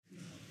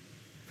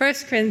1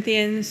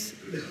 Corinthians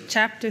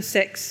chapter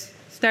 6,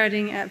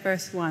 starting at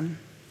verse 1.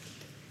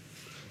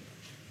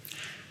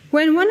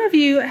 When one of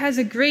you has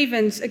a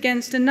grievance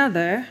against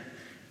another,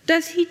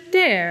 does he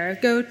dare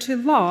go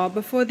to law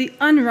before the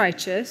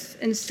unrighteous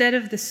instead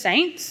of the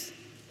saints?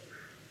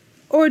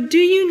 Or do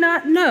you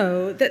not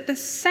know that the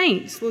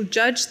saints will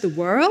judge the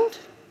world?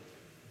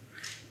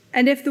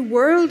 And if the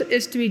world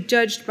is to be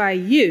judged by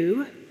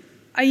you,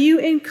 are you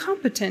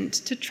incompetent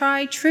to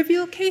try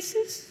trivial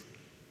cases?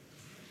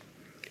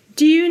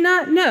 Do you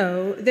not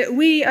know that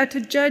we are to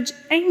judge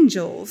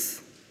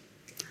angels?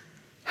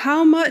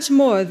 How much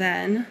more,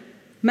 then,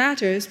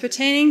 matters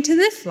pertaining to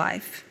this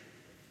life?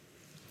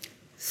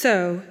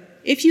 So,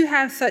 if you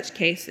have such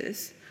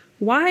cases,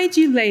 why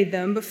do you lay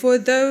them before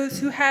those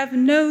who have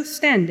no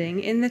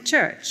standing in the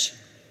church?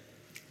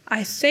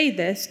 I say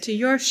this to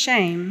your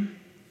shame.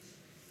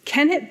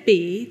 Can it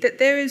be that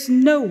there is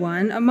no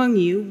one among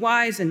you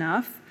wise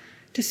enough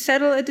to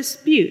settle a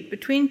dispute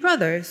between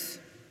brothers?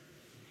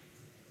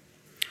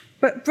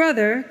 But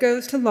brother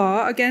goes to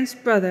law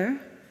against brother,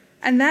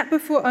 and that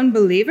before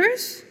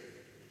unbelievers?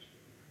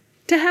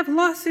 To have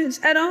lawsuits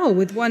at all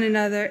with one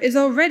another is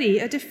already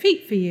a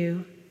defeat for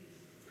you.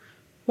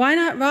 Why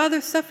not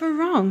rather suffer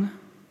wrong?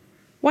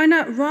 Why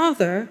not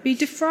rather be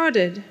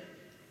defrauded?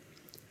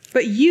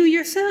 But you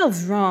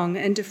yourselves wrong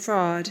and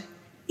defraud,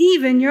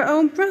 even your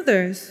own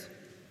brothers.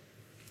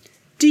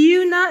 Do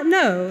you not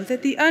know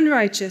that the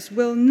unrighteous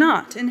will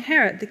not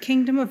inherit the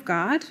kingdom of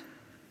God?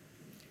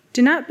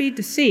 Do not be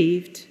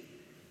deceived.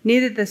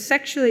 Neither the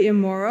sexually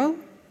immoral,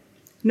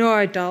 nor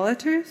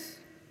idolaters,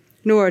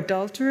 nor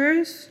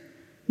adulterers,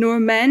 nor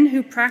men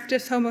who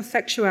practice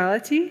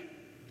homosexuality,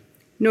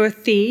 nor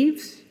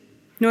thieves,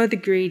 nor the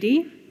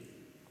greedy,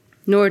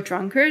 nor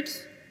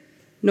drunkards,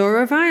 nor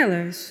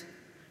revilers,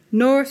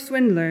 nor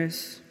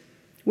swindlers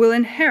will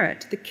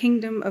inherit the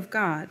kingdom of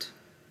God.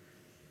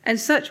 And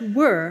such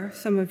were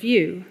some of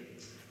you.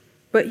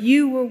 But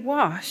you were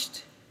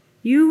washed,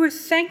 you were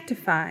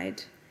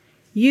sanctified,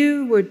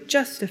 you were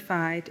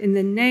justified in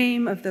the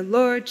name of the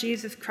Lord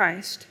Jesus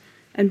Christ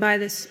and by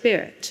the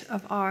Spirit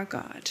of our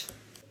God.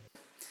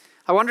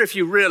 I wonder if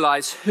you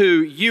realize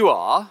who you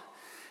are,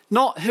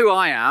 not who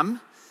I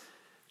am,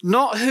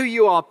 not who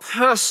you are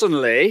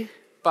personally,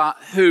 but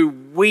who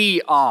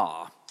we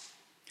are.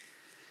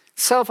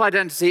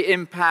 Self-identity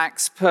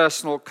impacts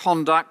personal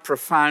conduct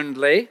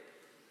profoundly.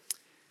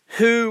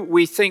 Who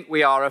we think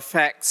we are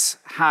affects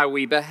how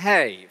we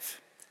behave.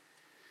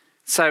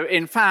 So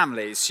in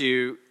families,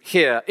 you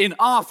hear, in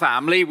our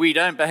family, we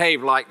don't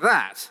behave like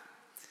that.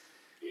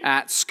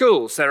 At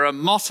schools, there are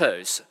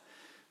mottos.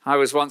 I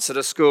was once at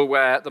a school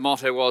where the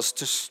motto was,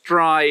 to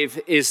strive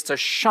is to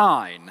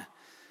shine.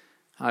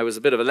 I was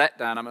a bit of a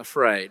letdown, I'm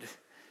afraid.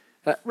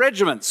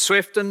 Regiments,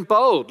 swift and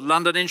bold.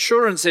 London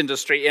insurance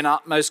industry, in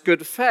utmost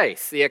good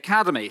faith. The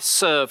academy,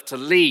 serve to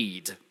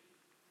lead.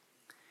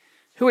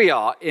 Who we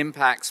are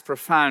impacts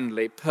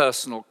profoundly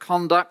personal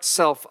conduct.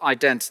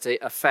 Self-identity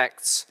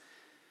affects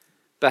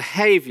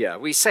behavior.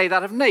 We say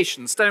that of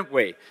nations, don't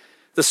we?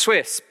 The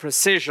Swiss,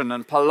 precision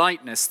and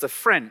politeness. The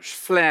French,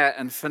 flair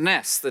and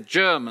finesse. The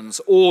Germans,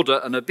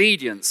 order and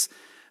obedience.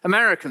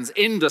 Americans,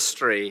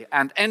 industry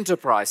and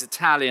enterprise.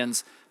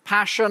 Italians,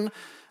 passion.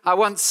 I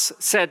once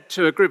said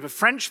to a group of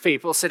French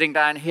people sitting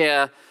down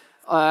here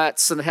at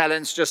St.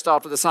 Helens just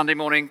after the Sunday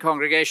morning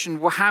congregation,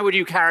 well, how would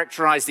you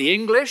characterize the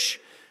English?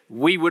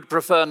 We would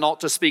prefer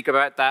not to speak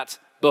about that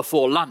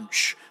before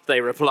lunch,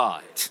 they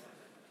replied.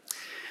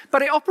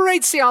 But it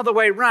operates the other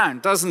way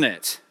round, doesn't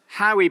it?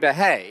 How we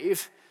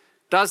behave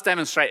does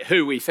demonstrate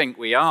who we think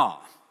we are.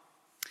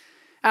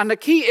 And the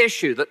key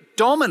issue that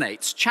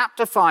dominates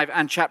chapter 5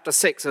 and chapter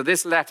 6 of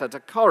this letter to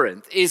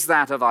Corinth is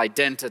that of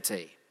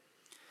identity.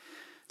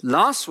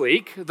 Last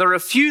week, the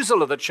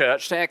refusal of the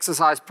church to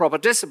exercise proper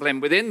discipline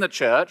within the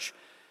church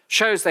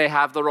shows they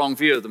have the wrong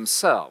view of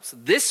themselves.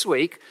 This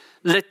week,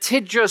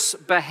 litigious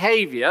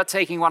behavior,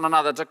 taking one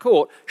another to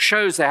court,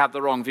 shows they have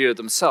the wrong view of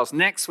themselves.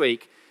 Next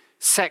week,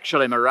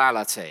 sexual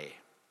immorality.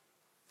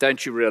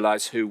 Don't you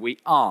realize who we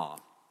are?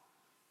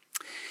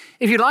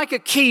 If you like a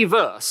key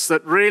verse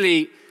that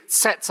really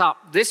sets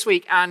up this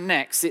week and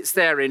next, it's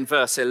there in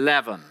verse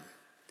 11.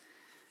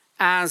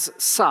 As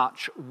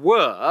such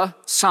were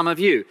some of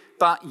you,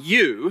 but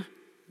you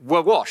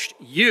were washed.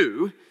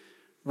 You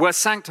were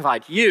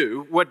sanctified.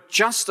 You were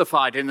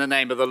justified in the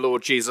name of the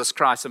Lord Jesus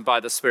Christ and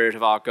by the Spirit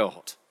of our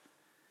God.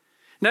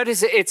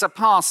 Notice it's a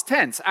past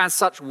tense. As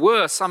such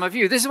were some of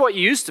you. This is what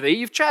you used to be.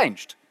 You've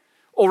changed.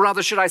 Or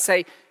rather, should I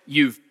say,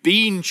 you've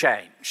been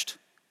changed.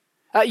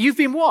 You've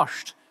been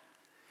washed.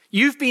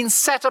 You've been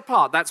set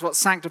apart. That's what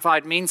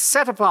sanctified means.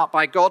 Set apart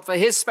by God for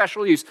his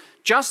special use.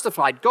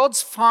 Justified.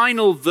 God's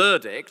final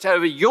verdict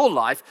over your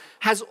life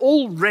has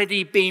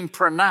already been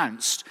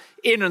pronounced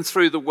in and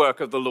through the work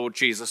of the Lord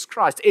Jesus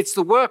Christ. It's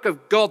the work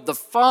of God the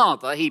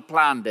Father, he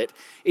planned it.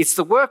 It's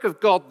the work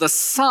of God the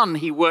Son,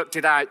 he worked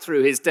it out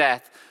through his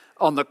death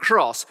on the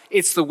cross.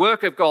 It's the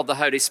work of God the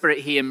Holy Spirit,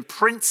 he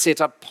imprints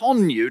it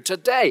upon you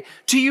today.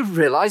 Do you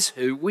realize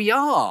who we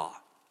are?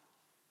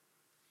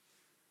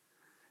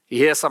 You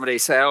hear somebody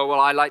say, oh,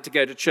 well, I like to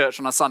go to church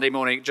on a Sunday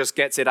morning. It just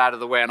gets it out of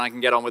the way and I can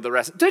get on with the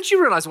rest. Don't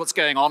you realize what's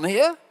going on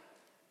here?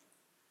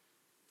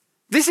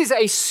 This is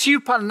a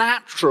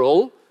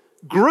supernatural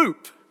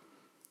group.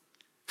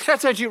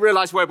 Don't you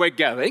realize where we're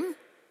going?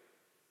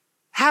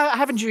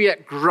 Haven't you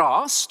yet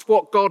grasped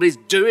what God is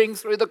doing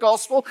through the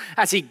gospel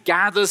as he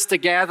gathers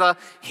together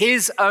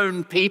his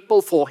own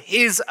people for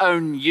his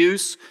own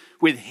use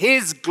with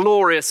his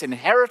glorious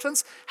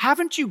inheritance?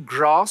 Haven't you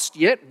grasped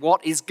yet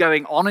what is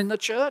going on in the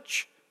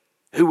church?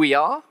 Who we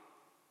are?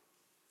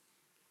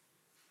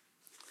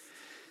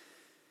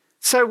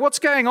 So what's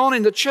going on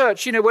in the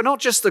church? You know, we're not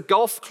just the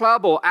golf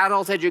club or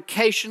adult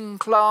education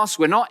class.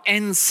 We're not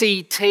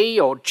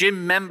NCT or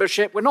gym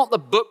membership. We're not the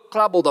book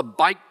club or the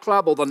bike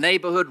club or the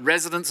neighborhood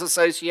residents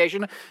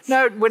association.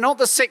 No, we're not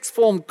the sixth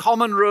form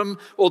common room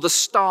or the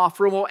staff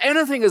room or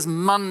anything as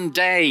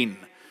mundane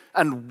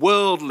and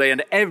worldly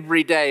and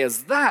everyday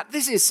as that.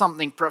 This is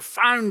something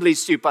profoundly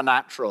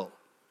supernatural.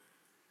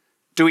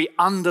 Do we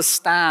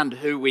understand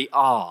who we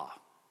are?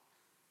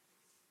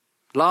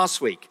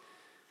 Last week,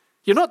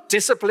 you're not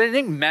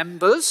disciplining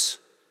members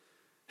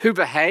who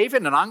behave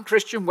in an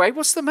unchristian way.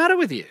 What's the matter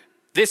with you?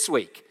 This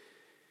week,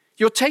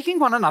 you're taking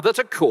one another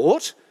to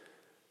court.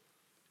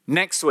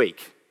 Next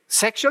week,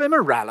 sexual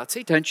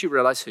immorality. Don't you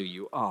realize who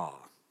you are?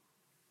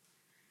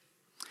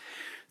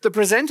 The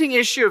presenting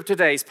issue of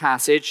today's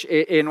passage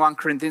in 1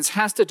 Corinthians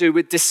has to do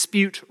with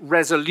dispute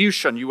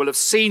resolution. You will have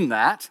seen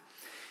that.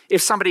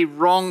 If somebody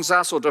wrongs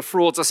us or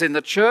defrauds us in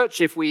the church,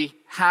 if we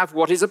have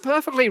what is a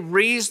perfectly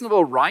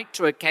reasonable right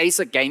to a case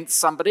against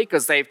somebody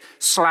because they've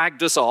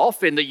slagged us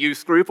off in the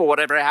youth group or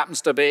whatever it happens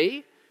to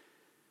be,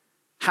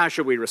 how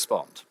should we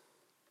respond?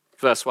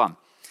 Verse 1.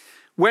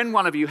 When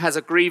one of you has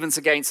a grievance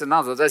against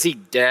another, does he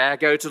dare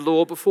go to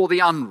law before the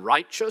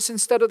unrighteous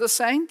instead of the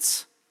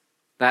saints?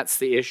 That's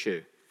the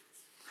issue.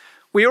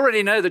 We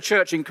already know the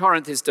church in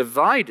Corinth is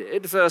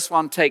divided. Verse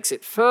 1 takes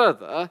it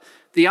further.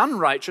 The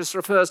unrighteous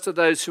refers to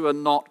those who are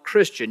not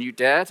Christian. You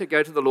dare to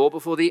go to the law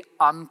before the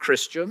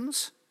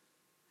unchristians?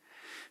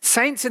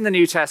 Saints in the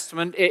New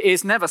Testament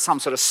is never some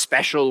sort of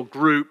special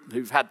group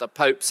who've had the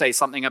Pope say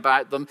something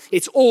about them.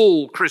 It's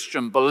all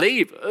Christian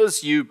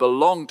believers. You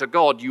belong to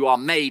God. You are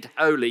made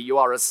holy. You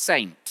are a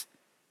saint.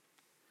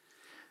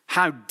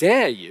 How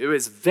dare you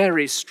is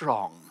very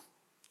strong.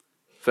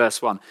 Verse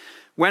 1.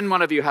 When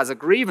one of you has a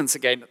grievance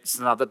against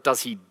another,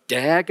 does he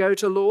dare go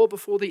to law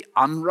before the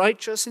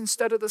unrighteous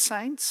instead of the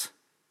saints?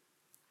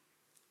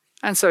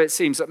 And so it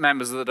seems that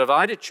members of the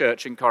divided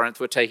church in Corinth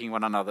were taking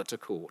one another to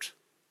court.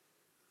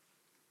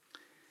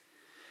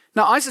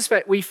 Now, I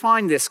suspect we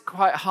find this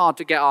quite hard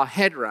to get our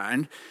head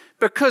around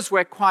because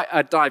we're quite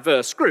a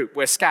diverse group.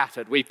 We're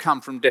scattered. We've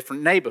come from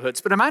different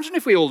neighborhoods. But imagine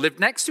if we all lived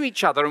next to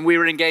each other and we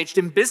were engaged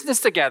in business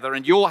together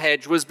and your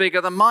hedge was bigger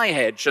than my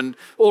hedge and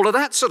all of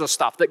that sort of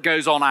stuff that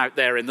goes on out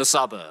there in the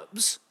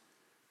suburbs.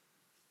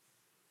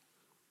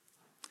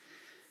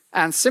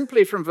 And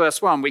simply from verse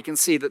 1, we can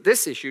see that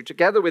this issue,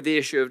 together with the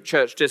issue of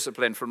church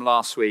discipline from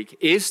last week,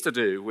 is to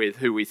do with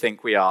who we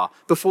think we are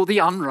before the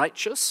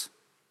unrighteous.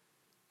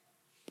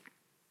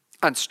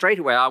 And straight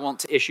away, I want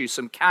to issue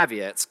some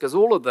caveats, because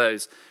all of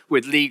those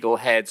with legal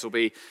heads will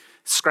be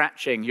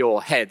scratching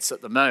your heads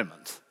at the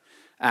moment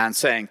and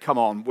saying, come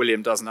on,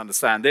 William doesn't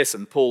understand this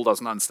and Paul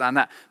doesn't understand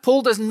that.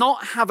 Paul does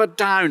not have a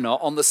downer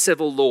on the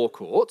civil law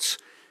courts.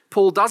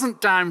 Paul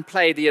doesn't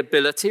downplay the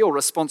ability or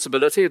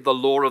responsibility of the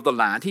law of the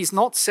land. He's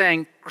not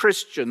saying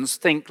Christians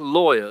think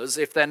lawyers,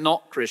 if they're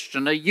not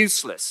Christian, are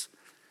useless.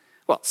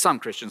 Well, some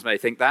Christians may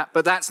think that,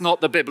 but that's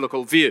not the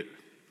biblical view.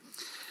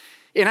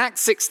 In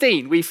Acts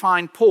 16, we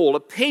find Paul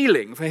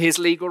appealing for his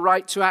legal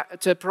right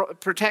to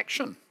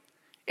protection.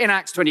 In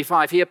Acts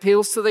 25, he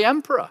appeals to the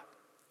emperor.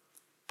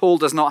 Paul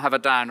does not have a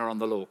downer on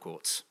the law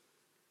courts.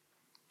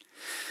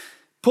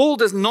 Paul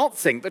does not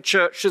think the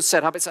church should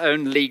set up its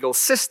own legal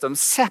system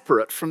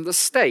separate from the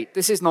state.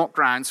 This is not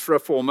grounds for a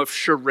form of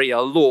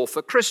Sharia law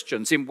for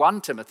Christians. In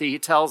 1 Timothy, he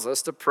tells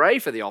us to pray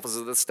for the officers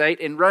of the state.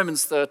 In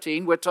Romans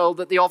 13, we're told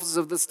that the officers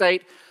of the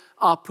state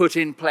are put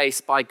in place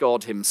by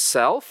God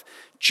himself.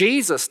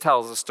 Jesus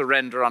tells us to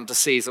render unto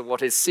Caesar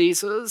what is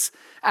Caesar's,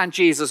 and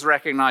Jesus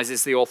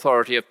recognizes the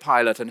authority of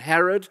Pilate and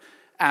Herod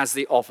as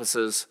the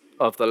officers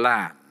of the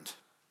land.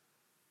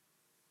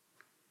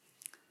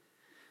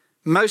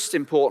 Most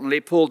importantly,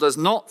 Paul does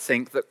not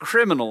think that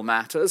criminal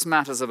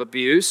matters of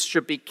abuse,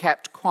 should be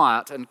kept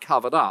quiet and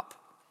covered up.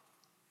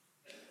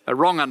 A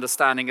wrong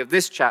understanding of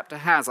this chapter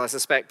has, I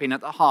suspect, been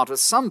at the heart of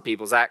some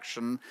people's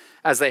action,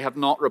 as they have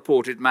not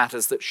reported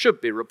matters that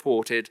should be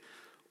reported,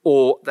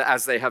 or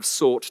as they have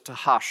sought to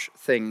hush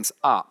things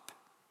up.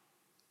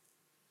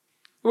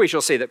 We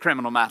shall see that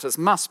criminal matters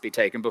must be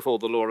taken before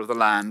the law of the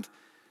land,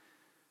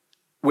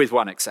 with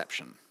one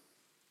exception.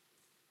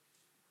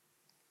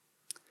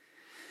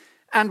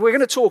 And we're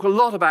going to talk a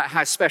lot about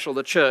how special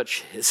the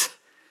church is.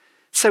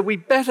 So we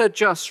better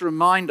just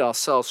remind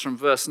ourselves from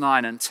verse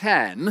 9 and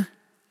 10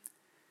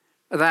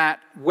 that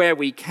where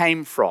we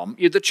came from,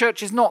 the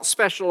church is not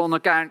special on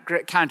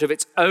account of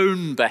its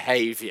own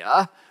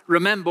behavior.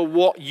 Remember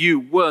what you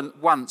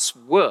once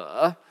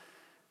were,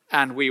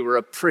 and we were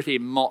a pretty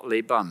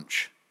motley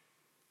bunch.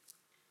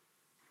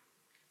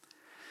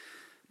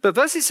 But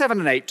verses 7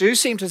 and 8 do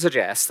seem to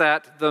suggest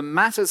that the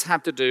matters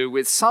have to do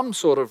with some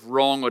sort of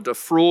wrong or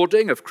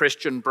defrauding of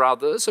Christian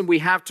brothers, and we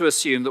have to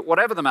assume that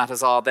whatever the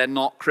matters are, they're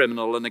not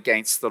criminal and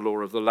against the law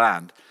of the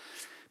land.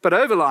 But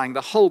overlying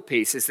the whole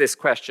piece is this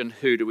question,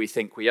 who do we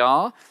think we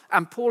are?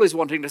 And Paul is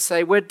wanting to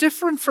say we're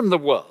different from the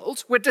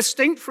world, we're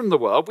distinct from the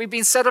world, we've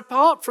been set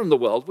apart from the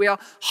world, we are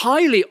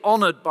highly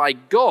honored by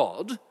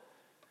God,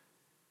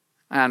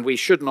 and we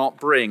should not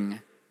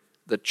bring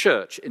the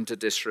church into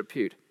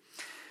disrepute.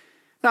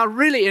 Now,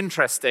 really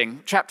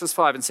interesting, chapters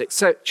 5 and 6.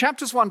 So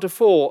chapters 1 to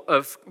 4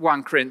 of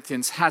 1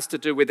 Corinthians has to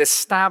do with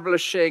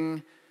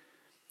establishing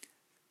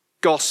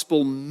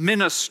gospel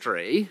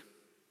ministry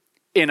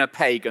in a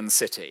pagan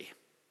city.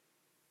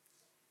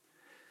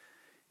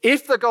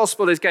 If the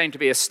gospel is going to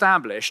be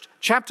established,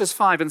 chapters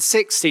 5 and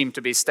 6 seem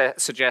to be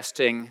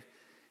suggesting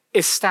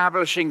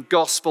establishing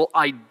gospel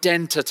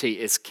identity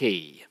is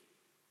key.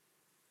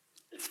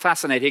 It's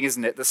fascinating,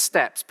 isn't it? The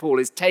steps Paul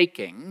is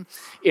taking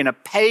in a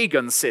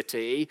pagan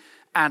city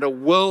and a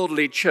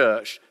worldly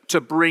church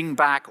to bring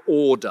back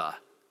order.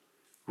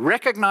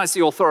 Recognize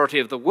the authority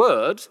of the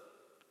word,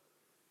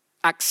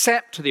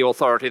 accept the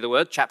authority of the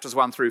word, chapters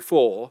 1 through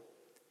 4,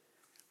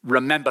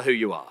 remember who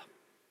you are.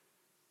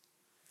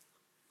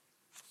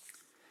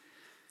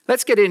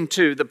 Let's get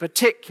into the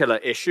particular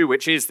issue,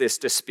 which is this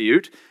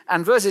dispute.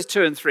 And verses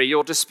 2 and 3,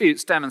 your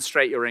disputes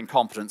demonstrate your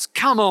incompetence.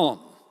 Come on,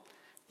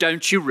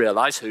 don't you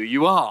realize who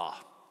you are?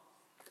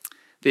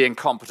 The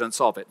incompetence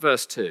of it.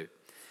 Verse 2.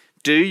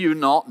 Do you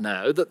not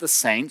know that the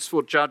saints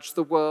will judge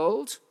the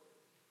world?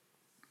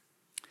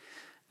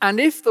 And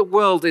if the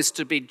world is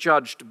to be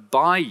judged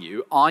by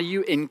you, are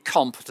you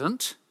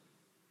incompetent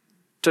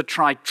to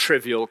try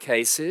trivial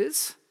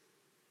cases?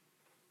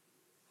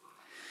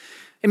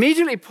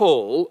 Immediately,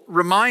 Paul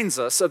reminds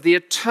us of the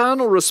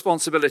eternal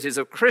responsibilities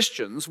of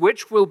Christians,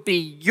 which will be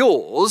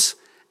yours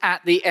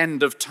at the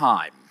end of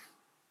time,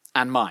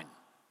 and mine.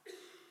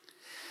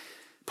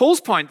 Paul's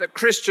point that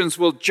Christians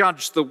will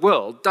judge the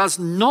world does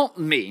not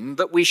mean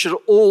that we should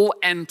all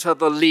enter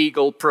the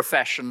legal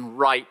profession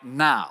right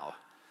now.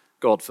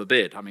 God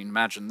forbid. I mean,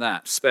 imagine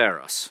that. Spare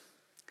us.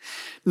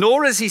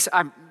 Nor is he...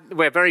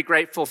 we're very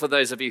grateful for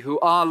those of you who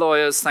are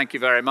lawyers. Thank you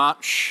very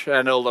much,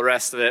 and all the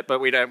rest of it, but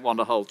we don't want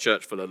a whole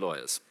church full of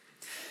lawyers.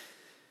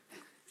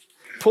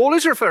 Paul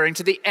is referring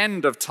to the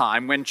end of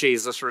time when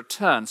Jesus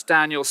returns.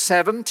 Daniel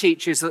 7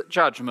 teaches that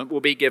judgment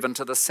will be given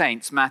to the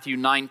saints. Matthew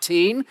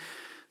 19,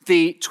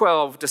 the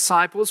 12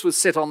 disciples will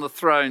sit on the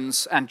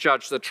thrones and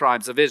judge the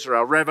tribes of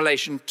Israel.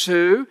 Revelation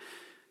 2,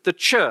 the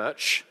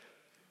church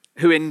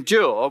who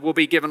endure will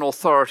be given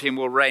authority and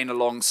will reign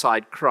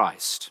alongside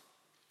Christ.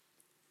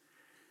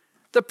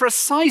 The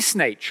precise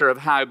nature of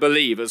how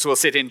believers will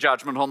sit in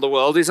judgment on the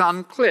world is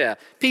unclear.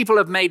 People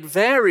have made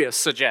various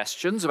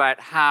suggestions about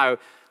how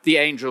the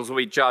angels will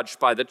be judged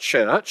by the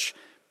church.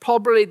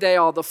 Probably they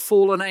are the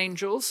fallen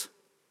angels.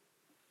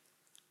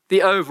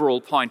 The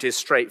overall point is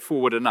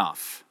straightforward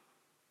enough.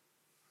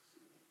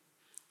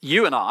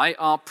 You and I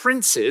are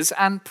princes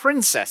and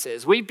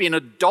princesses. We've been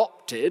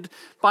adopted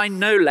by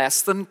no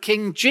less than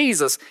King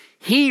Jesus.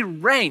 He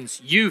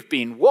reigns. You've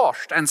been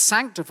washed and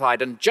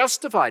sanctified and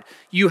justified.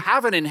 You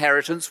have an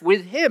inheritance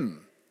with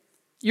him.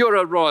 You're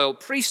a royal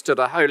priesthood,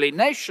 a holy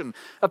nation,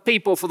 a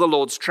people for the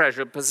Lord's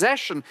treasured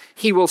possession.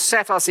 He will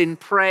set us in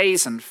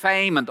praise and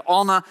fame and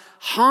honor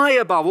high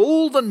above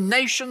all the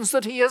nations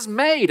that he has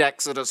made,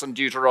 Exodus and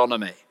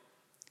Deuteronomy.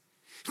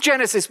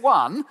 Genesis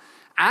 1,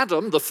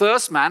 Adam, the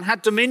first man,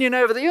 had dominion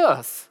over the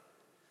earth.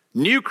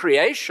 New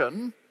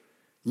creation,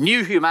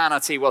 new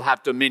humanity will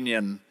have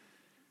dominion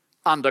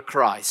under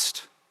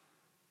Christ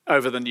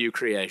over the new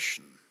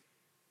creation.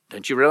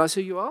 Don't you realize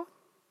who you are?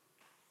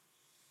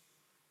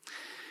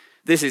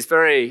 This is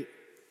very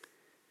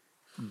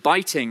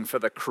biting for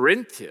the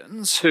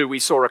Corinthians, who we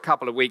saw a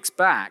couple of weeks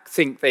back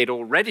think they'd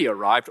already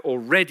arrived,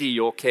 already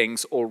you're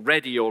kings,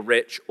 already you're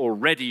rich,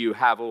 already you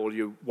have all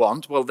you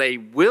want. Well, they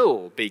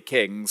will be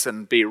kings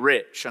and be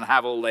rich and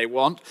have all they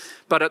want.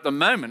 But at the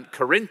moment,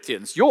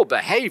 Corinthians, your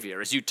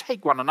behavior as you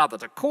take one another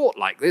to court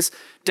like this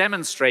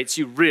demonstrates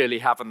you really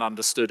haven't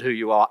understood who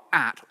you are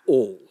at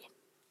all.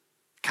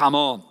 Come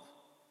on.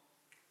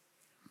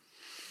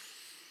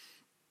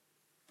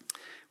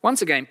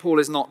 Once again, Paul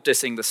is not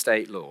dissing the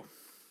state law.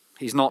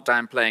 He's not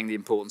downplaying the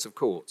importance of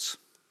courts.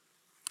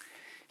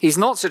 He's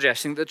not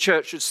suggesting that the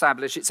church should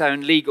establish its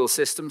own legal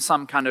system,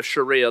 some kind of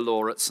Sharia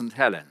law at St.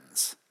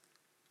 Helens.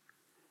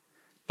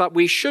 But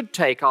we should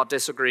take our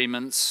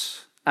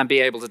disagreements and be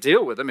able to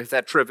deal with them if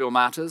they're trivial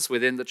matters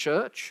within the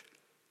church.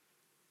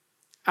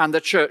 And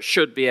the church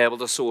should be able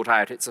to sort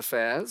out its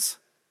affairs.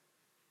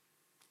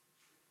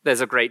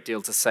 There's a great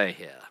deal to say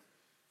here.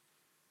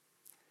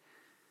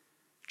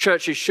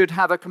 Churches should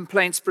have a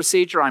complaints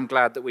procedure. I'm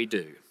glad that we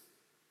do.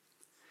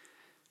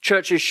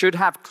 Churches should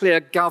have clear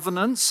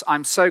governance.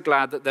 I'm so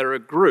glad that they're a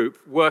group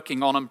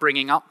working on and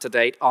bringing up to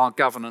date our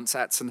governance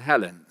at St.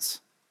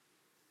 Helens.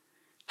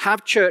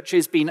 Have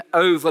churches been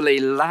overly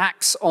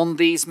lax on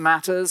these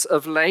matters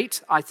of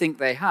late? I think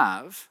they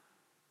have.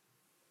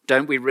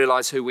 Don't we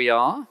realize who we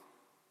are?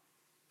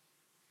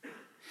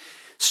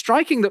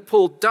 Striking that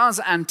Paul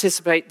does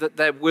anticipate that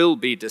there will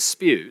be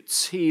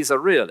disputes. He's a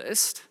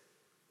realist.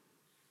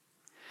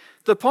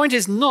 The point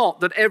is not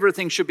that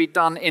everything should be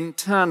done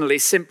internally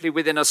simply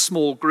within a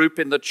small group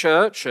in the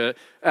church,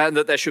 and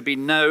that there should be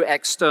no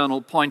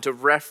external point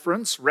of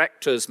reference.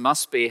 Rectors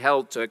must be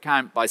held to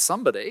account by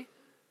somebody.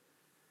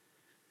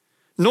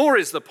 Nor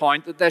is the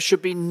point that there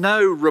should be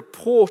no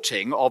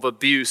reporting of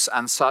abuse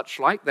and such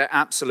like. There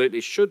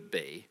absolutely should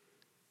be.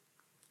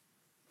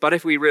 But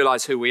if we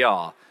realize who we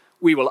are,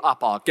 we will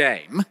up our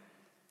game.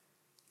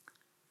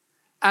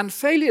 And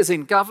failures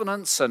in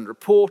governance and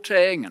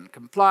reporting and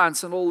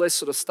compliance and all this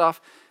sort of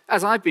stuff,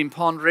 as I've been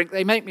pondering,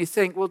 they make me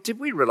think, well, did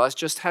we realize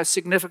just how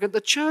significant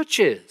the church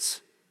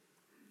is?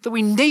 That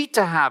we need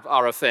to have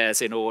our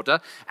affairs in order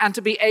and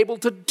to be able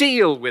to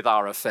deal with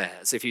our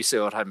affairs, if you see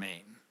what I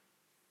mean.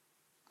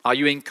 Are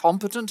you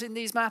incompetent in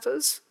these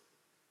matters?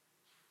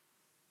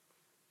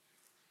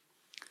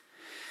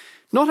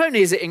 Not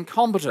only is it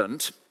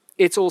incompetent,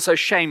 it's also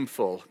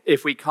shameful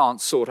if we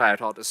can't sort out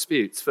our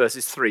disputes,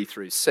 verses 3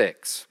 through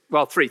 6.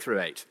 Well, 3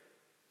 through 8,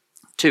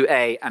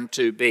 2a and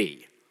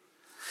 2b.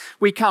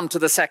 We come to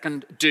the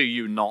second, do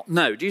you not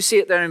know? Do you see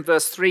it there in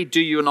verse 3? Do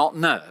you not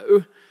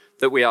know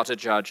that we are to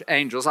judge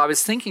angels? I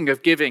was thinking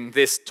of giving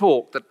this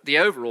talk the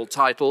overall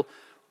title,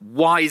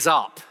 Wise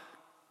Up.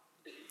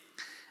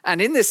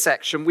 And in this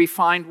section, we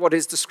find what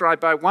is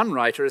described by one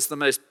writer as the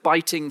most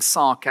biting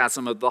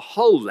sarcasm of the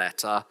whole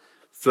letter,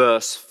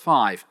 verse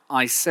 5.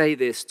 I say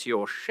this to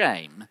your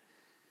shame.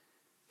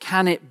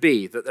 Can it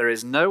be that there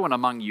is no one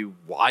among you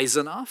wise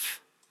enough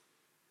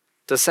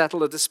to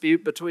settle a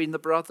dispute between the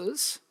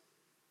brothers?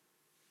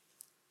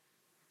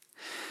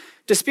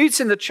 Disputes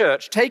in the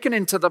church taken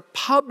into the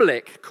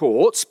public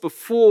courts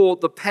before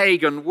the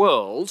pagan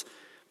world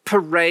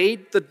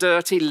parade the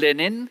dirty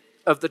linen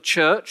of the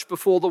church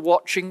before the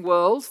watching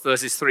world,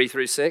 verses 3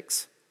 through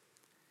 6.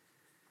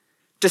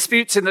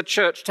 Disputes in the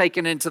church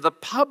taken into the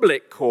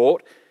public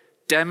court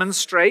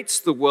demonstrates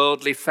the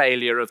worldly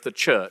failure of the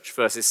church,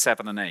 verses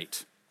 7 and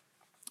 8,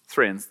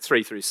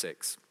 3 through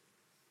 6.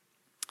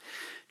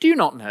 Do you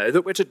not know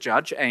that we're to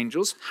judge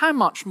angels? How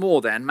much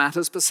more then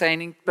matters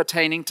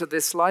pertaining to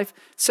this life?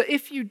 So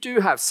if you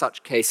do have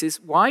such cases,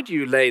 why do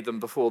you lay them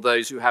before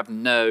those who have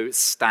no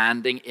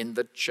standing in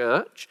the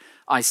church?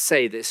 I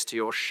say this to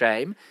your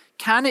shame.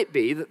 Can it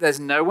be that there's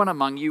no one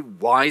among you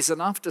wise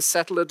enough to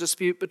settle a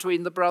dispute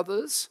between the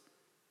brothers?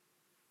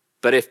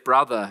 But if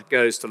brother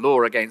goes to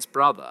law against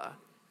brother,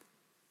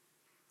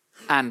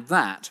 and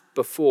that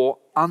before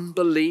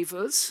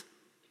unbelievers?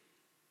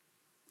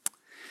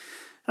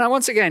 Now,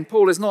 once again,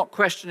 Paul is not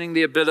questioning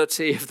the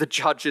ability of the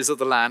judges of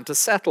the land to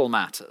settle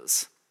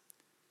matters.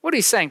 What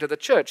he's saying to the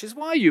church is,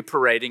 why are you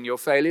parading your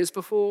failures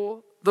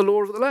before the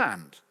law of the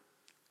land?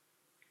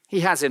 He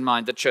has in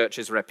mind the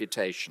church's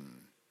reputation.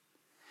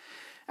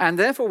 And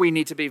therefore, we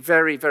need to be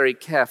very, very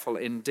careful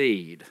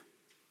indeed.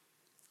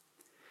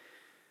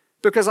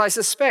 Because I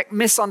suspect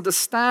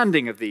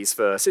misunderstanding of these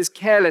verses,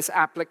 careless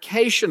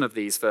application of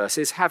these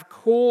verses have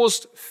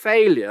caused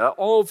failure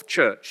of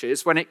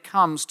churches when it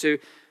comes to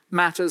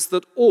matters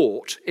that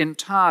ought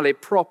entirely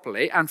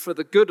properly and for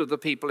the good of the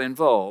people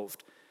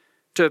involved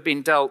to have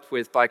been dealt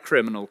with by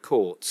criminal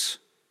courts.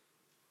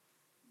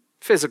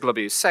 Physical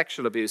abuse,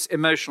 sexual abuse,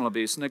 emotional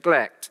abuse,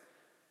 neglect,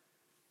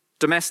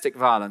 domestic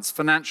violence,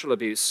 financial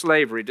abuse,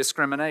 slavery,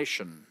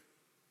 discrimination.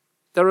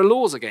 There are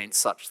laws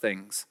against such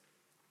things.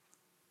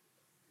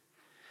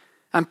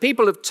 And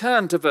people have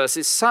turned to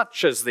verses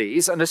such as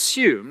these and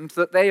assumed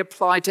that they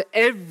apply to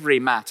every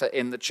matter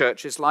in the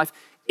church's life,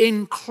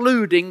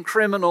 including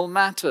criminal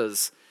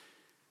matters.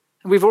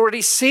 And we've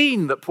already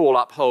seen that Paul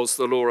upholds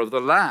the law of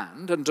the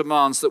land and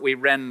demands that we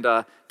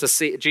render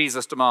to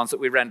Jesus demands that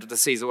we render to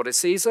Caesar what is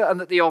Caesar, and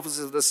that the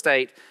officers of the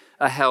state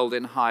are held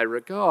in high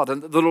regard,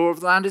 and that the law of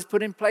the land is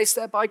put in place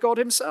there by God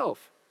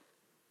himself.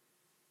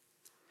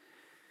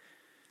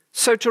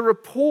 So to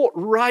report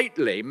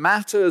rightly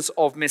matters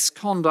of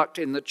misconduct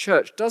in the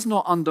church does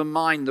not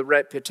undermine the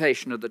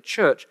reputation of the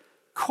church,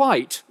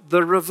 quite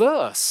the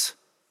reverse.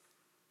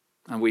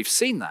 And we've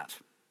seen that.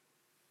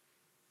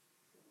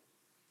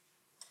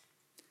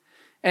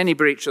 Any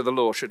breach of the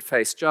law should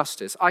face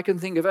justice. I can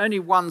think of only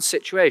one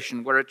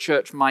situation where a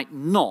church might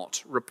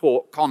not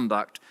report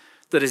conduct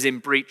that is in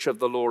breach of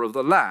the law of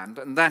the land,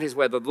 and that is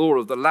where the law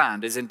of the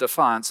land is in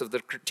defiance of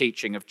the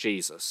teaching of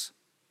Jesus.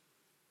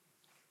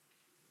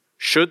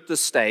 Should the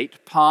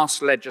state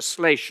pass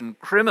legislation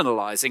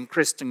criminalizing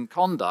Christian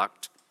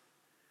conduct,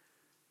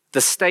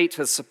 the state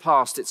has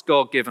surpassed its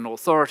God-given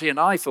authority, and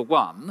I, for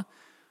one,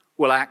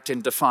 will act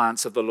in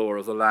defiance of the law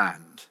of the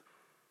land.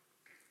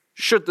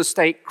 Should the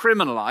state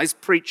criminalize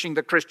preaching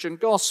the Christian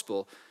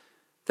gospel,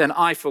 then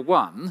I, for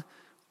one,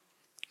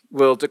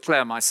 will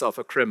declare myself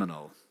a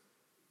criminal.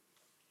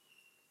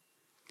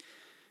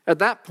 At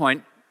that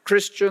point,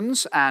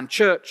 Christians and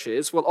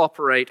churches will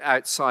operate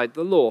outside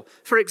the law.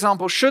 For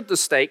example, should the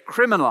state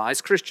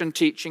criminalize Christian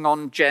teaching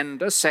on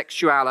gender,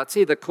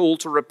 sexuality, the call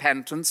to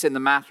repentance in the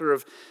matter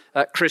of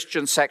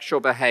Christian sexual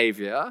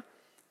behavior,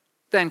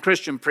 then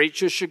Christian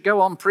preachers should go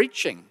on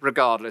preaching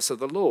regardless of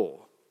the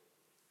law.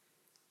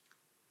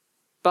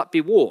 But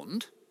be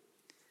warned,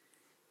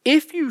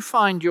 if you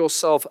find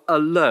yourself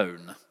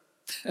alone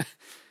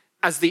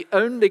as the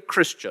only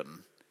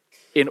Christian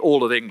in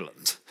all of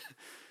England,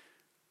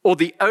 or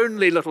the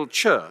only little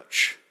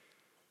church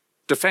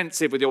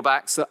defensive with your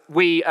backs that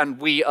we and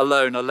we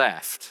alone are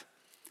left,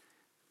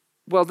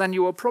 well, then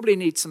you will probably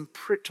need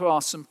to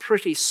ask some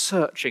pretty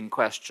searching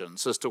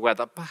questions as to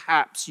whether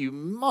perhaps you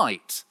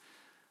might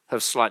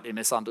have slightly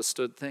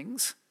misunderstood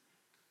things.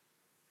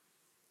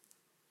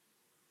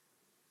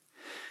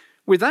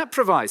 With that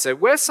proviso,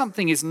 where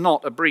something is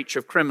not a breach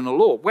of criminal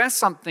law, where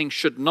something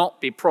should not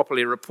be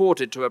properly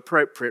reported to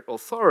appropriate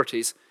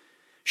authorities,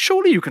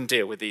 surely you can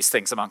deal with these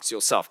things amongst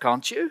yourself,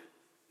 can't you?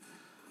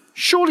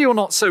 Surely you're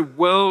not so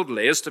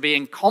worldly as to be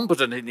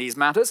incompetent in these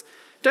matters.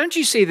 Don't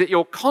you see that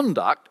your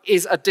conduct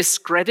is a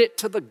discredit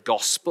to the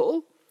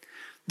gospel?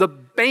 The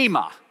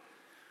Bema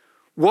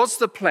was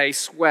the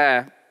place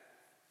where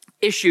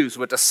issues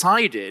were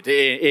decided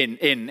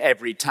in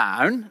every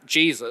town.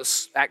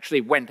 Jesus actually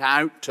went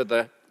out to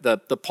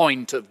the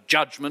point of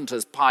judgment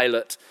as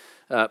Pilate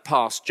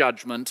passed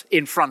judgment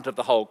in front of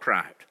the whole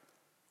crowd.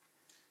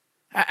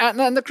 And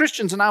then the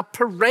Christians are now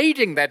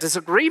parading their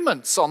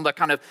disagreements on the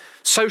kind of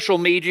social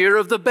media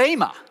of the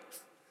Bema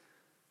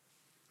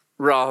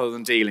rather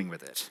than dealing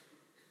with it,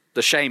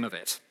 the shame of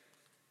it.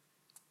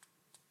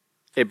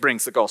 It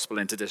brings the gospel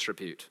into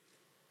disrepute.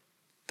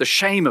 The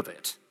shame of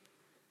it.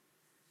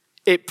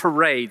 It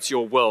parades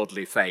your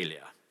worldly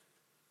failure.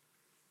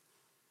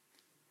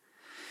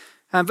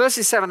 And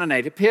verses 7 and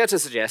 8 appear to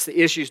suggest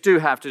the issues do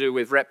have to do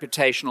with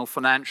reputational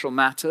financial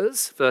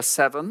matters. Verse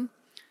 7,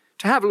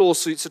 to have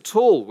lawsuits at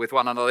all with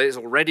one another is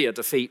already a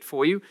defeat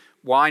for you.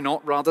 Why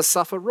not rather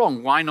suffer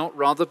wrong? Why not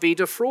rather be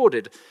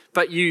defrauded?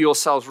 But you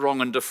yourselves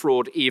wrong and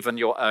defraud even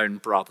your own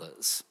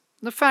brothers.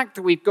 And the fact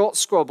that we've got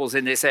squabbles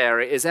in this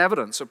area is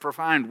evidence of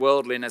profound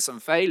worldliness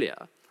and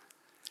failure.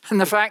 And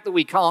the fact that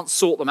we can't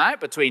sort them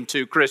out between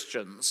two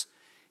Christians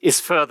is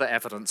further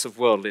evidence of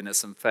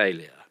worldliness and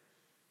failure.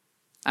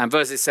 And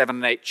verses 7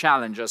 and 8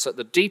 challenge us at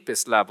the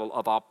deepest level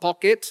of our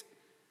pocket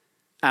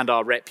and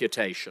our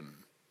reputation.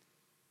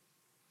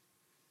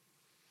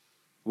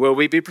 Will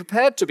we be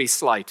prepared to be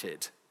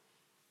slighted?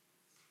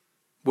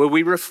 Will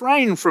we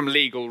refrain from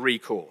legal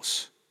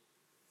recourse?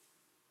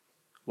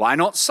 Why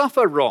not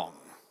suffer wrong?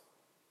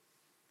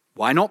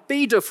 Why not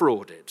be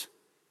defrauded?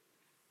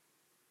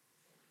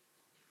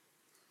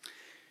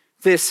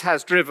 This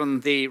has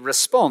driven the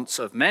response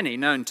of many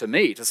known to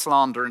me to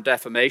slander and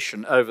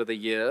defamation over the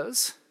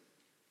years.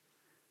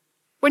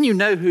 When you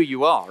know who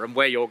you are and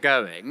where you're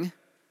going,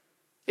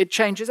 it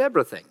changes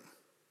everything.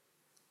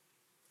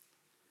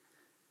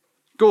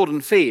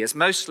 Gordon Fee is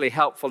mostly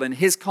helpful in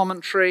his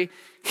commentary.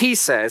 He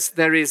says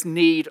there is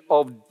need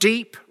of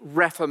deep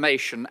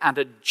reformation and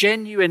a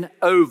genuine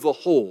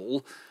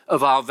overhaul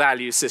of our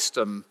value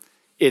system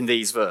in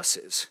these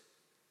verses,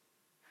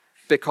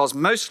 because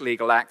most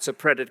legal acts are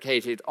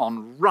predicated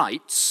on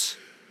rights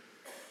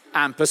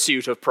and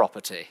pursuit of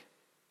property.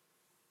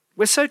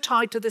 We're so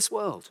tied to this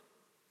world,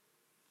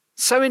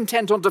 so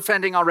intent on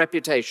defending our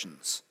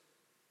reputations,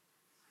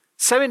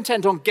 so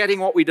intent on getting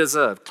what we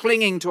deserve,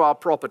 clinging to our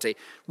property,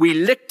 we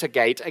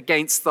litigate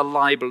against the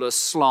libelous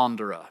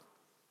slanderer.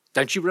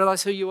 Don't you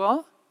realize who you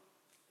are?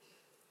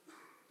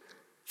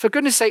 For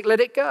goodness sake, let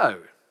it go.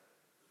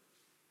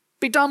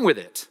 Be done with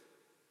it.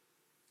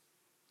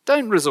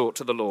 Don't resort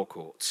to the law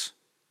courts.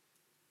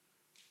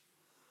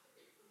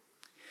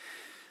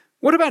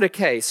 What about a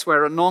case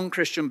where a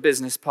non-Christian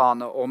business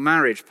partner or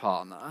marriage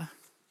partner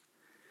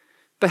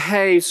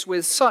behaves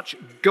with such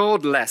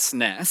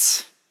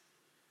godlessness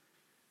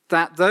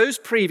that those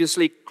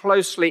previously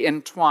closely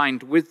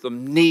entwined with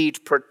them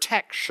need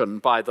protection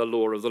by the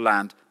law of the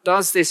land?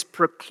 Does this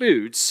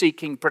preclude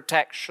seeking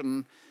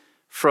protection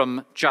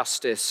from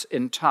justice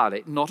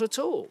entirely? Not at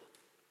all.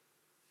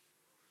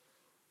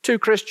 Two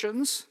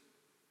Christians,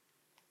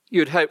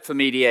 you'd hope for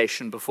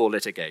mediation before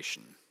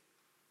litigation.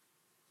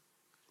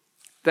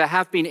 There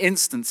have been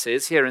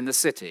instances here in the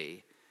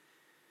city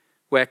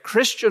where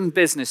Christian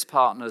business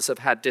partners have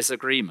had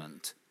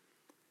disagreement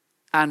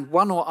and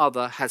one or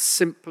other has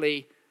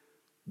simply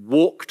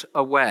walked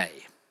away.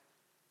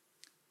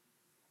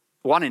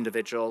 One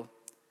individual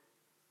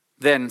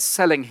then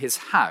selling his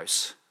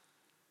house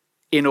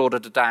in order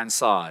to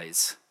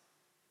downsize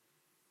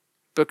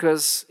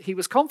because he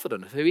was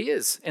confident of who he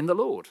is in the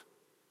Lord,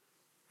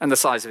 and the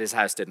size of his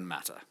house didn't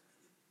matter.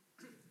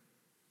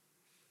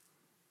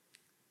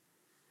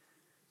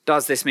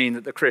 Does this mean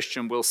that the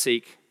Christian will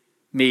seek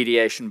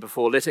mediation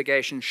before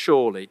litigation?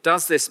 Surely.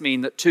 Does this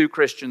mean that two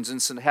Christians in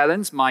St.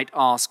 Helens might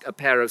ask a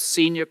pair of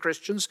senior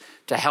Christians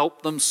to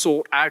help them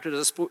sort out a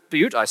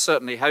dispute? I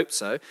certainly hope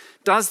so.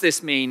 Does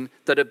this mean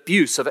that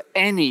abuse of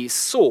any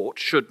sort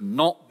should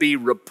not be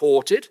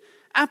reported?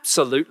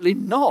 Absolutely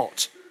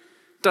not.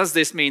 Does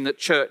this mean that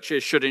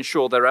churches should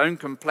ensure their own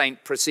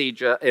complaint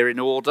procedure are in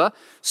order?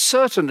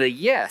 Certainly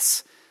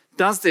yes.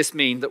 Does this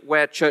mean that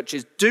where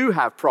churches do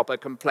have proper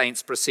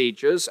complaints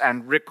procedures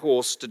and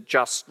recourse to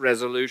just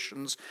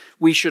resolutions,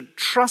 we should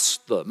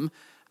trust them?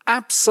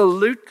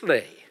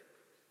 Absolutely.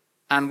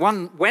 And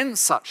when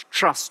such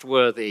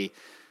trustworthy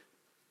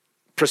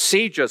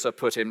procedures are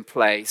put in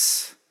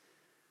place,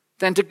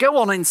 then to go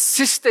on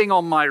insisting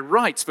on my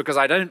rights because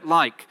I don't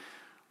like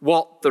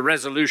what the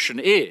resolution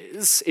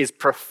is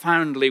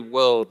profoundly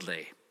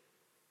worldly.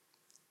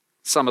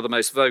 Some of the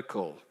most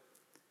vocal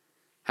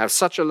have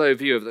such a low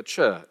view of the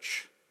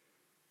church,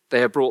 they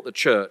have brought the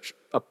church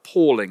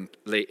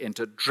appallingly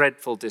into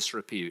dreadful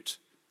disrepute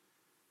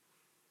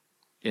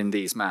in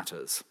these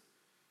matters.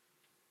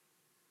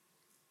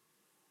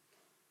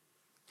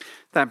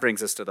 That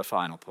brings us to the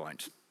final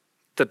point,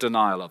 the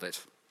denial of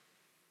it.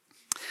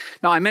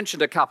 Now, I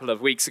mentioned a couple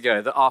of weeks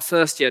ago that our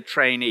first-year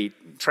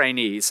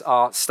trainees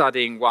are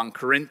studying 1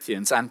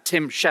 Corinthians, and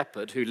Tim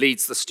Shepherd, who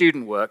leads the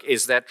student work,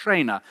 is their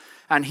trainer.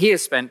 And he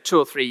has spent 2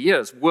 or 3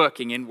 years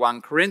working in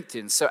 1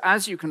 Corinthians. So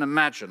as you can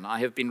imagine, I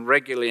have been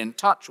regularly in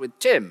touch with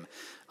Tim,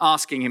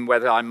 asking him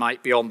whether I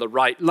might be on the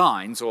right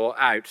lines or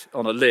out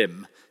on a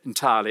limb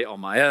entirely on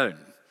my own.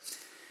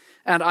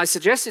 And I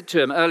suggested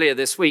to him earlier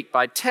this week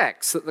by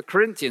text that the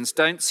Corinthians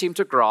don't seem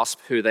to grasp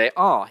who they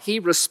are. He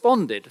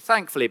responded,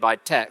 thankfully by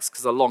text,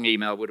 because a long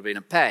email would have been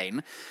a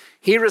pain,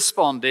 he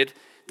responded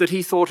that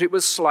he thought it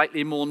was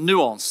slightly more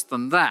nuanced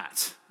than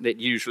that. It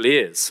usually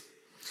is.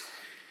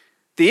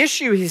 The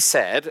issue, he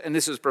said, and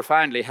this was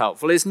profoundly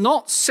helpful, is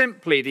not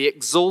simply the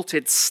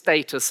exalted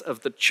status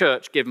of the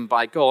church given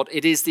by God.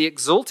 It is the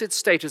exalted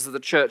status of the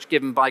church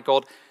given by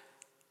God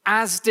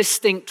as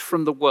distinct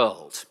from the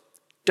world.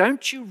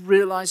 Don't you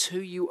realize who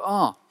you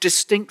are,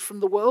 distinct from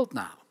the world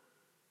now?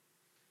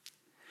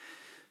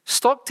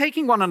 Stop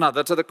taking one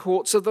another to the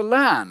courts of the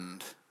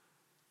land,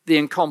 the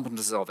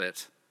incompetence of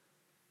it.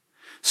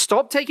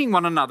 Stop taking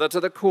one another to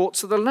the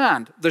courts of the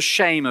land, the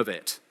shame of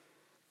it.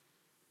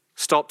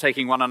 Stop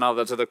taking one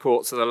another to the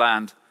courts of the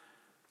land,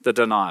 the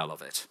denial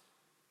of it.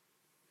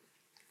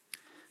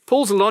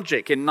 Paul's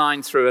logic in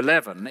 9 through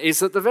 11 is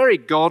that the very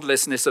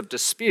godlessness of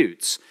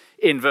disputes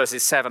in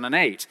verses 7 and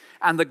 8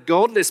 and the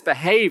godless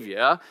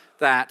behavior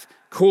that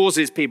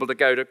causes people to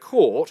go to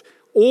court,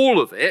 all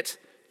of it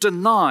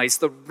denies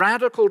the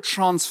radical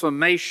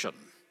transformation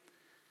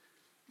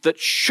that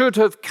should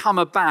have come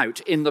about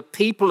in the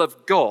people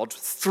of God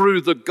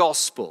through the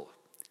gospel.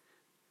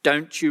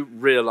 Don't you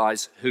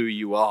realize who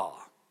you are?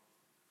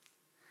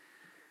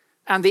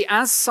 And the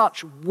as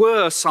such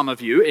were some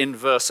of you in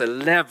verse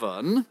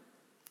 11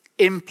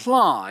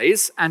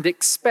 implies and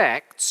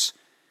expects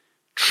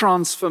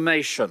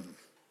transformation.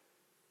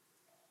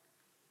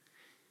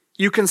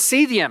 You can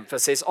see the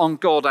emphasis on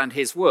God and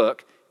his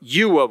work.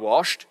 You were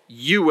washed,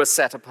 you were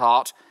set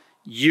apart,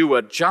 you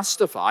were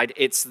justified.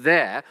 It's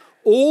there.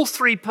 All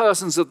 3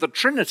 persons of the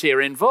Trinity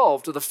are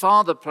involved. The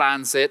Father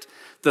plans it,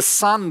 the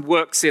Son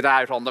works it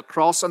out on the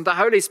cross, and the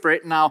Holy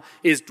Spirit now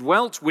is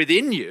dwelt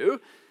within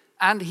you,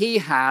 and he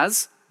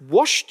has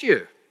washed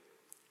you,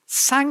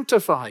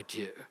 sanctified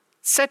you,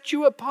 set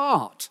you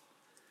apart,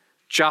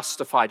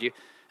 justified you.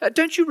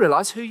 Don't you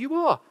realize who you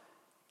are?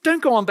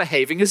 Don't go on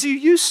behaving as you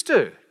used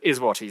to, is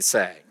what he's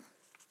saying.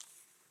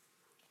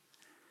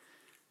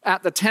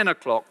 At the 10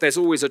 o'clock, there's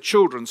always a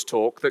children's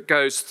talk that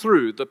goes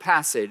through the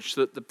passage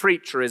that the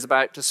preacher is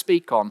about to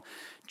speak on.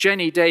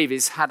 Jenny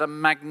Davies had a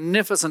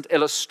magnificent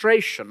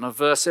illustration of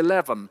verse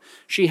 11.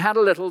 She had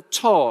a little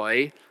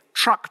toy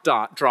truck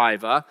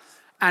driver,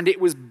 and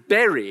it was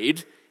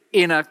buried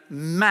in a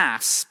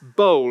mass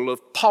bowl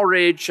of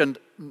porridge and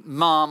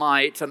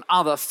Marmite and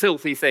other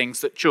filthy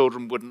things that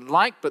children wouldn't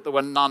like, but that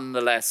were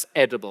nonetheless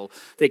edible.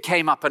 They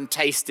came up and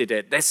tasted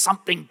it. There's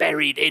something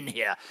buried in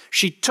here.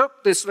 She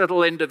took this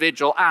little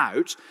individual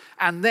out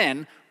and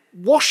then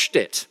washed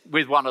it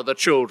with one of the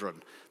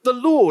children. The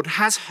Lord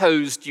has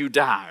hosed you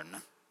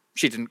down.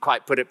 She didn't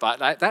quite put it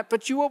like that,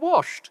 but you were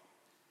washed.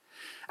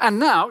 And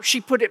now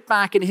she put it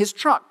back in his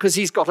truck because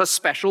he's got a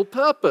special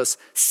purpose,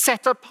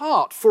 set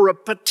apart for a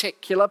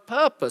particular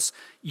purpose.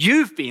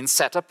 You've been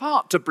set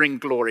apart to bring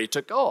glory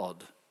to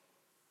God.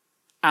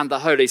 And the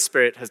Holy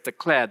Spirit has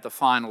declared the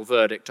final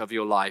verdict of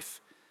your life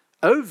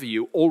over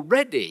you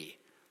already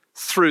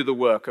through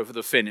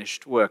the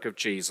finished work of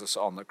Jesus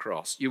on the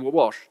cross. You were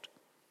washed.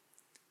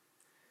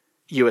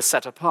 You were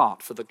set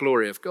apart for the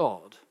glory of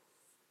God.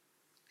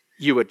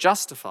 You were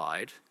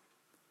justified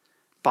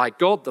by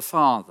God the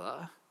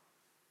Father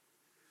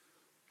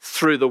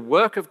through the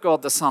work of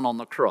God the Son on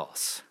the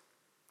cross,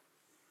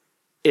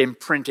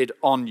 imprinted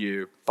on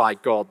you by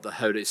God the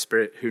Holy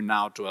Spirit who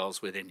now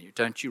dwells within you.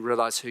 Don't you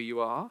realize who you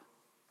are?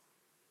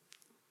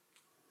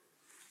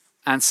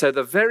 And so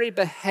the very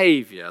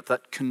behavior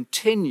that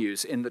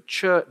continues in the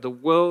church, the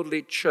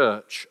worldly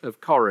church of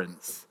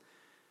Corinth,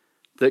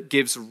 that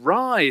gives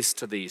rise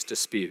to these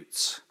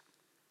disputes,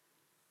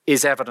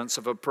 is evidence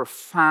of a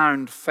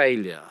profound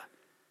failure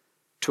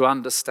to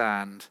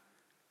understand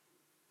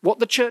what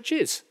the church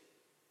is,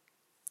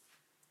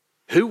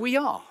 who we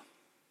are.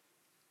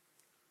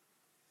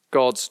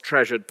 God's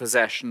treasured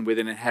possession with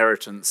an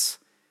inheritance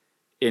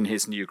in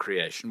his new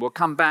creation. We'll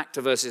come back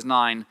to verses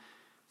 9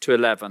 to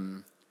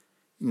 11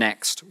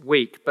 next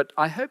week, but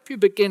I hope you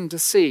begin to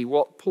see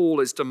what Paul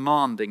is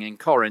demanding in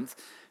Corinth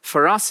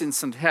for us in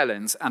St.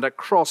 Helens and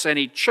across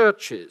any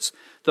churches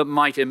that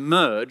might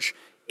emerge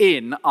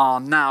in our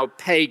now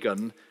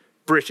pagan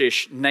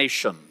British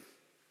nation.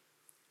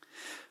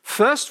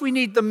 First, we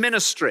need the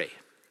ministry,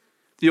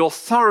 the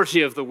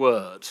authority of the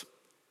word,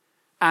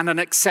 and an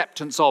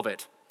acceptance of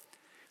it.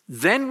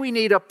 Then we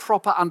need a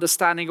proper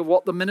understanding of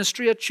what the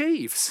ministry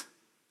achieves.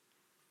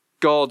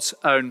 God's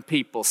own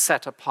people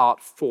set apart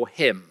for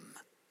him.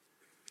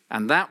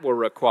 And that will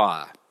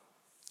require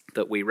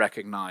that we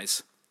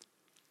recognize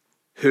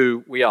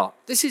who we are.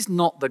 This is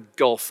not the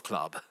golf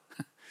club.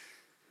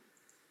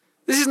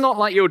 This is not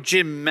like your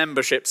gym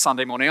membership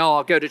Sunday morning. Oh,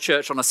 I'll go to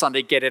church on a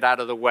Sunday, get it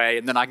out of the way,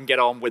 and then I can get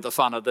on with the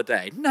fun of the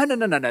day. No.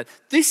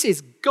 This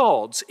is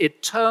God's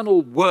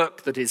eternal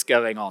work that is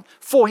going on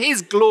for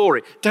his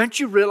glory. Don't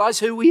you realize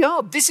who we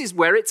are? This is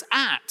where it's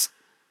at.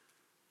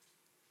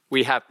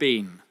 We have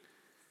been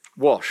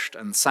washed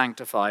and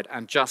sanctified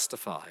and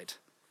justified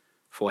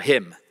for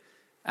him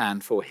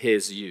and for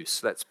his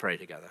use. Let's pray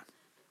together.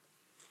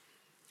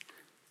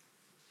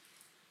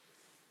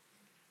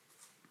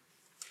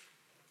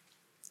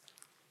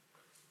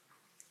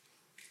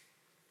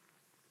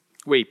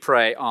 We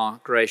pray, our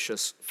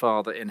gracious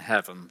Father in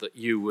heaven, that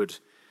you would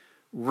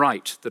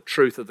write the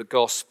truth of the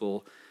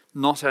gospel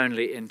not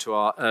only into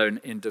our own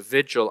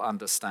individual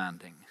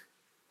understanding,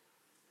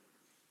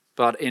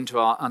 but into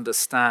our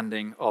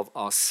understanding of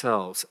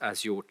ourselves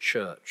as your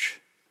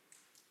church,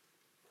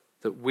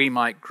 that we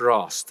might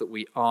grasp that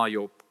we are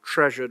your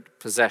treasured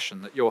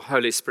possession, that your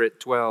Holy Spirit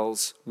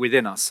dwells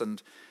within us,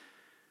 and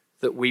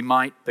that we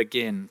might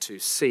begin to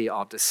see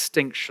our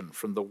distinction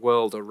from the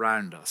world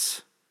around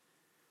us,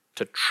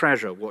 to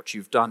treasure what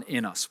you've done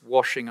in us,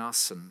 washing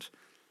us and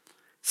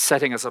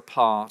setting us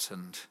apart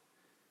and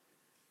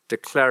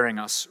declaring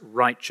us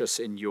righteous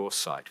in your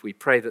sight. We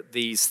pray that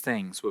these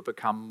things will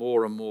become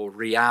more and more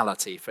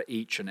reality for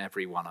each and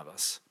every one of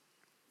us.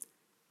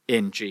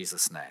 In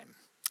Jesus' name,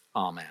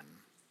 amen.